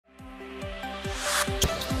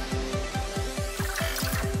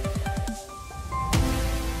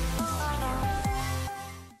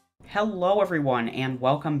Hello everyone and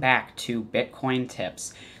welcome back to Bitcoin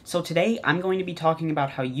Tips. So today I'm going to be talking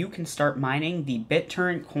about how you can start mining the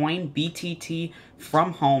BitTorrent coin BTT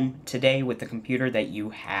from home today with the computer that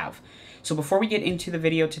you have. So before we get into the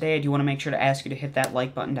video today, I do want to make sure to ask you to hit that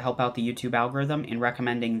like button to help out the YouTube algorithm in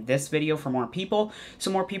recommending this video for more people so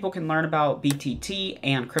more people can learn about BTT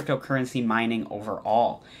and cryptocurrency mining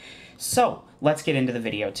overall. So let's get into the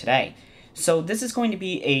video today. So this is going to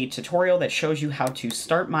be a tutorial that shows you how to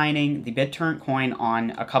start mining the BitTorrent coin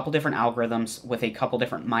on a couple different algorithms with a couple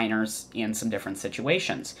different miners in some different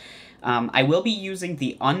situations. I will be using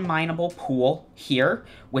the unminable pool here,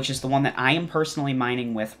 which is the one that I am personally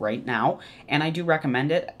mining with right now, and I do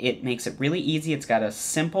recommend it. It makes it really easy. It's got a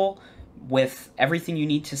simple, with everything you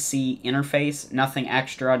need to see interface, nothing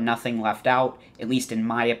extra, nothing left out, at least in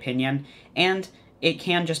my opinion, and it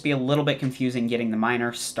can just be a little bit confusing getting the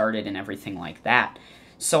miner started and everything like that.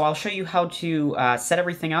 So I'll show you how to set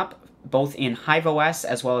everything up, both in Hive Os,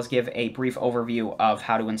 as well as give a brief overview of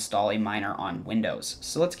how to install a miner on Windows.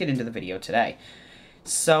 So let's get into the video today.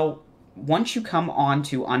 So once you come on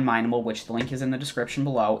to Unminable, which the link is in the description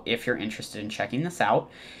below if you're interested in checking this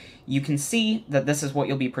out, you can see that this is what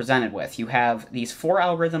you'll be presented with. You have these 4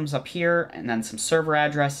 algorithms up here, and then some server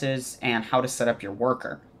addresses, and how to set up your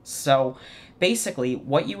worker. So basically,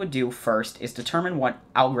 what you would do first is determine what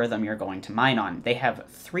algorithm you're going to mine on. They have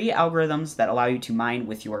 3 algorithms that allow you to mine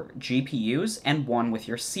with your GPUs and 1 with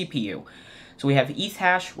your CPU. So we have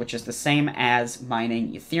ETH-hash, which is the same as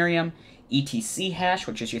mining Ethereum, ETC-hash,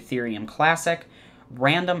 which is Ethereum Classic,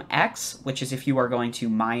 RandomX, which is if you are going to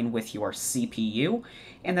mine with your CPU,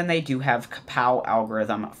 and then they do have Kapow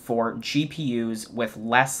algorithm for GPUs with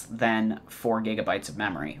less than 4 gigabytes of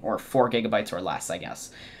memory, or 4 gigabytes or less, I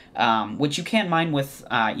guess. Which you can mine with,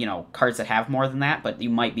 cards that have more than that, but you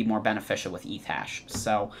might be more beneficial with ETH-hash.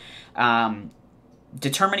 So,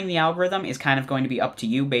 determining the algorithm is kind of going to be up to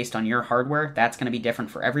you based on your hardware. That's going to be different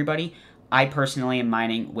for everybody. I personally am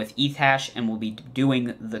mining with ETH-hash and will be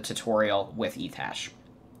doing the tutorial with ETH-hash.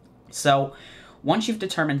 So, once you've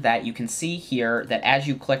determined that, you can see here that as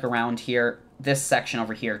you click around here, this section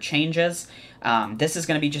over here changes. This is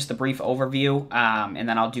going to be just a brief overview, and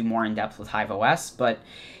then I'll do more in depth with Hive Os. But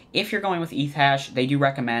if you're going with ETH-hash, they do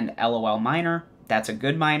recommend LOL Miner. That's a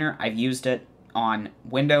good miner. I've used it on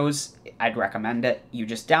Windows. I'd recommend it. You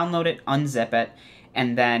just download it, unzip it,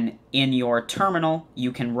 and then in your terminal,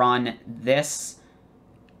 you can run this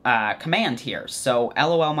command here. So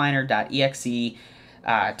lolminer.exe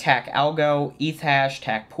tac algo, ETH-hash,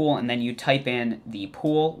 tac pool, and then you type in the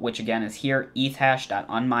pool, which again is here,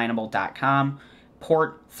 eth-hash.unminable.com,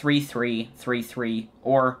 port 3333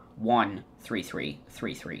 or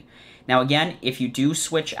 13333. Now again, if you do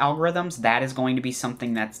switch algorithms, that is going to be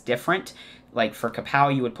something that's different. Like for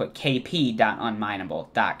Kapow, you would put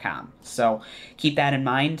kp.unminable.com. So keep that in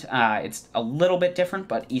mind. It's a little bit different,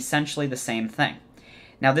 but essentially the same thing.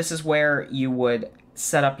 Now this is where you would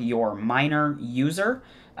set up your miner user.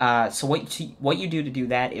 So what you do to do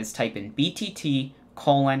that is type in BTT :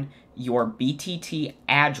 your BTT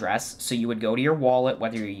address. So you would go to your wallet,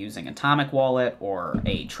 whether you're using Atomic Wallet or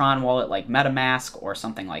a Tron wallet like MetaMask or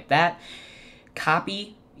something like that.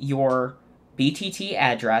 Copy your BTT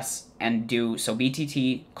address and do, so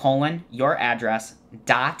BTT : your address,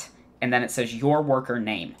 dot, and then it says your worker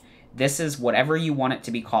name. This is whatever you want it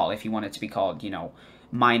to be called. If you want it to be called,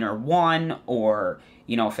 Miner 1, or,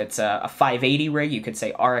 if it's a 580 rig, you could say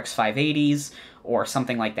RX 580s, or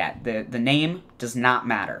something like that. The name does not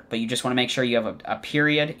matter, but you just want to make sure you have a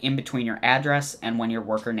period in between your address and when your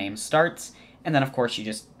worker name starts, and then of course you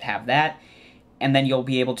just have that, and then you'll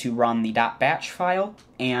be able to run the .batch file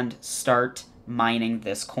and start mining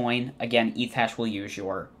this coin. Again, ETH-hash will use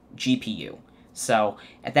your GPU. So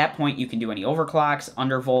at that point, you can do any overclocks,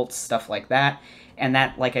 undervolts, stuff like that. And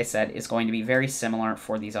that, like I said, is going to be very similar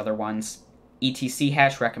for these other ones.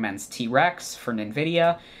 ETC-hash recommends T-Rex for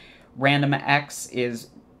NVIDIA. RandomX is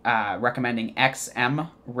recommending XM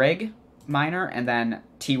rig miner, and then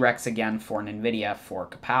T-Rex again for NVIDIA for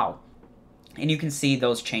Kapow. And you can see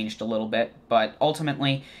those changed a little bit, but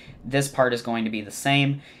ultimately this part is going to be the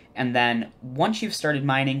same. And then once you've started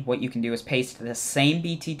mining, what you can do is paste the same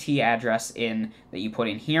BTT address in that you put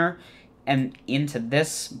in here and into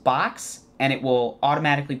this box, and it will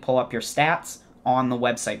automatically pull up your stats on the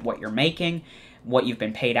website, what you're making, what you've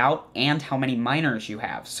been paid out, and how many miners you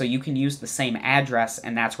have. So you can use the same address,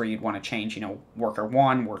 and that's where you'd want to change, worker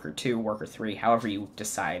 1, worker 2, worker 3, however you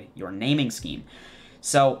decide your naming scheme.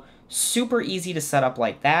 So super easy to set up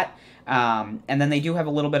like that. And then they do have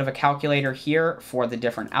a little bit of a calculator here for the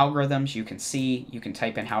different algorithms. You can see, you can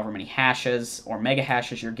type in however many hashes or mega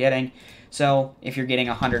hashes you're getting. So if you're getting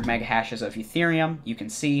 100 mega hashes of Ethereum, you can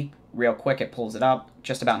see real quick it pulls it up,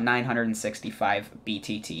 just about 965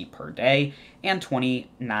 BTT per day and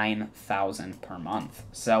 29,000 per month.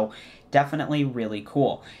 So definitely really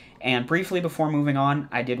cool. And briefly before moving on,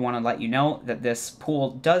 I did want to let you know that this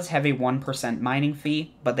pool does have a 1% mining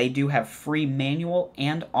fee, but they do have free manual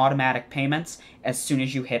and automatic payments as soon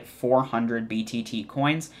as you hit 400 BTT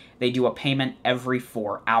coins. They do a payment every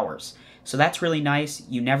 4 hours. So that's really nice.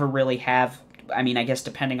 You never really have, I mean, I guess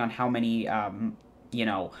depending on how many,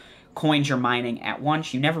 coins you're mining at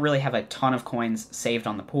once, you never really have a ton of coins saved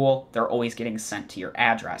on the pool. They're always getting sent to your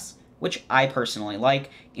address, which I personally like.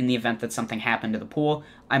 In the event that something happened to the pool,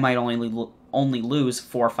 I might only lose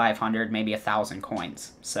 400 or 500, maybe 1,000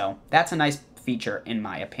 coins. So that's a nice feature in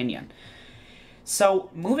my opinion. So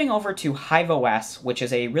moving over to Hive Os, which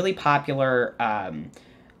is a really popular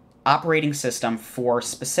operating system for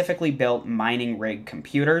specifically built mining rig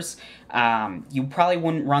computers. You probably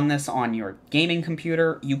wouldn't run this on your gaming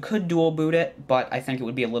computer. You could dual boot it, but I think it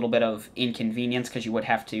would be a little bit of inconvenience because you would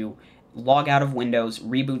have to log out of Windows,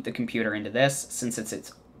 reboot the computer into this, since it's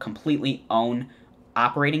its completely own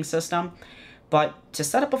operating system. But to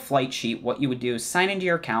set up a flight sheet, what you would do is sign into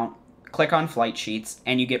your account, click on flight sheets,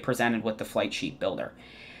 and you get presented with the flight sheet builder.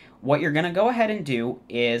 What you're going to go ahead and do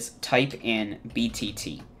is type in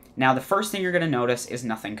BTT. Now, the first thing you're going to notice is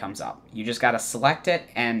nothing comes up. You just got to select it,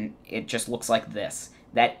 and it just looks like this.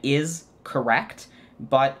 That is correct,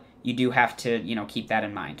 but you do have to, keep that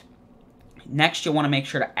in mind. Next, you'll want to make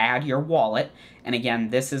sure to add your wallet, and again,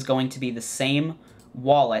 this is going to be the same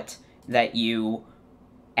wallet that you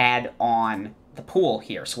add on the pool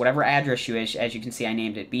here. So whatever address you is, as you can see, I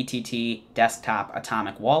named it BTT Desktop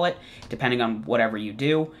Atomic Wallet, depending on whatever you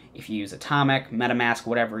do. If you use Atomic, MetaMask,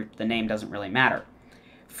 whatever, the name doesn't really matter.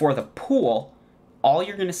 For the pool, all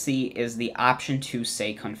you're going to see is the option to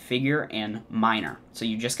say configure in miner. So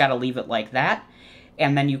you just got to leave it like that.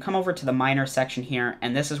 And then you come over to the miner section here,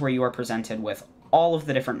 and this is where you are presented with all of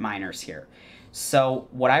the different miners here. So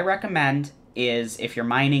what I recommend is if you're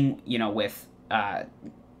mining, with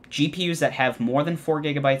GPUs that have more than 4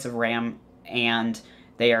 gigabytes of RAM and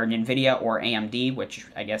they are NVIDIA or AMD, which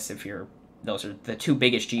I guess those are the two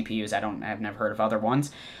biggest GPUs. I've never heard of other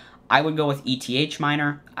ones. I would go with ETH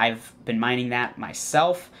miner. I've been mining that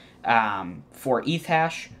myself for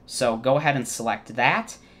ETH, so go ahead and select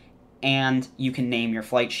that, and you can name your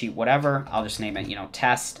flight sheet whatever. I'll just name it,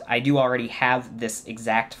 test. I do already have this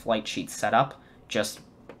exact flight sheet set up, just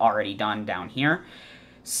already done down here.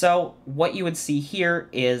 So what you would see here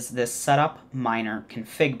is this setup miner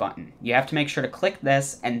config button. You have to make sure to click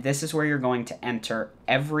this, and this is where you're going to enter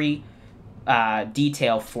every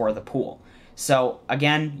detail for the pool. So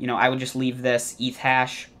again, I would just leave this ETH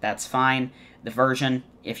hash, that's fine. The version,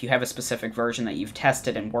 if you have a specific version that you've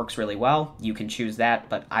tested and works really well, you can choose that,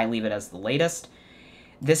 but I leave it as the latest.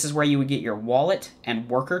 This is where you would get your wallet and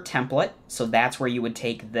worker template, so that's where you would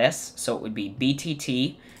take this. So it would be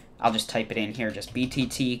BTT, I'll just type it in here, just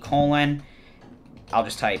BTT : I'll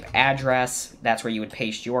just type address, that's where you would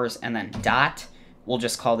paste yours, and then dot, we'll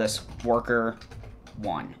just call this worker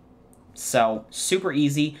 1. So super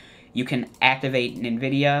easy. You can activate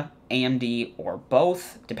NVIDIA, AMD, or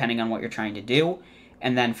both, depending on what you're trying to do.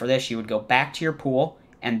 And then for this, you would go back to your pool,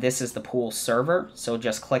 and this is the pool server. So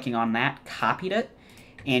just clicking on that, copied it,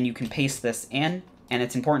 and you can paste this in. And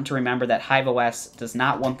it's important to remember that Hive Os does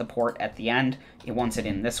not want the port at the end. It wants it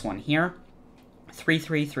in this one here,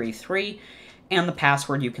 3333, and the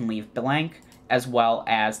password you can leave blank, as well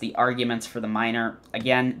as the arguments for the miner.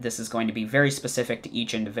 Again, this is going to be very specific to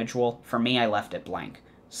each individual. For me, I left it blank.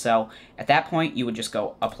 So at that point, you would just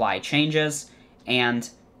go apply changes, and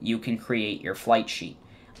you can create your flight sheet.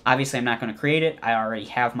 Obviously, I'm not going to create it. I already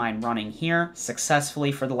have mine running here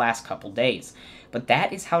successfully for the last couple days. But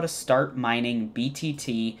that is how to start mining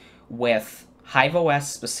BTT with Hive Os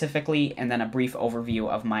specifically, and then a brief overview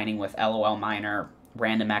of mining with LOL Miner,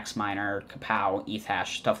 RandomX Miner, Kapow,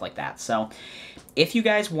 Ethash, stuff like that. So if you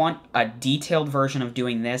guys want a detailed version of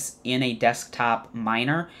doing this in a desktop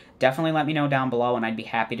miner, definitely let me know down below, and I'd be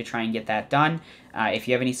happy to try and get that done. If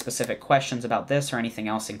you have any specific questions about this or anything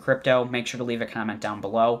else in crypto, make sure to leave a comment down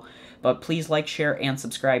below. But please like, share, and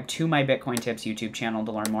subscribe to my Bitcoin Tips YouTube channel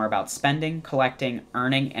to learn more about spending, collecting,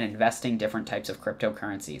 earning, and investing different types of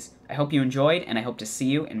cryptocurrencies. I hope you enjoyed, and I hope to see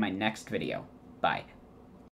you in my next video. Bye.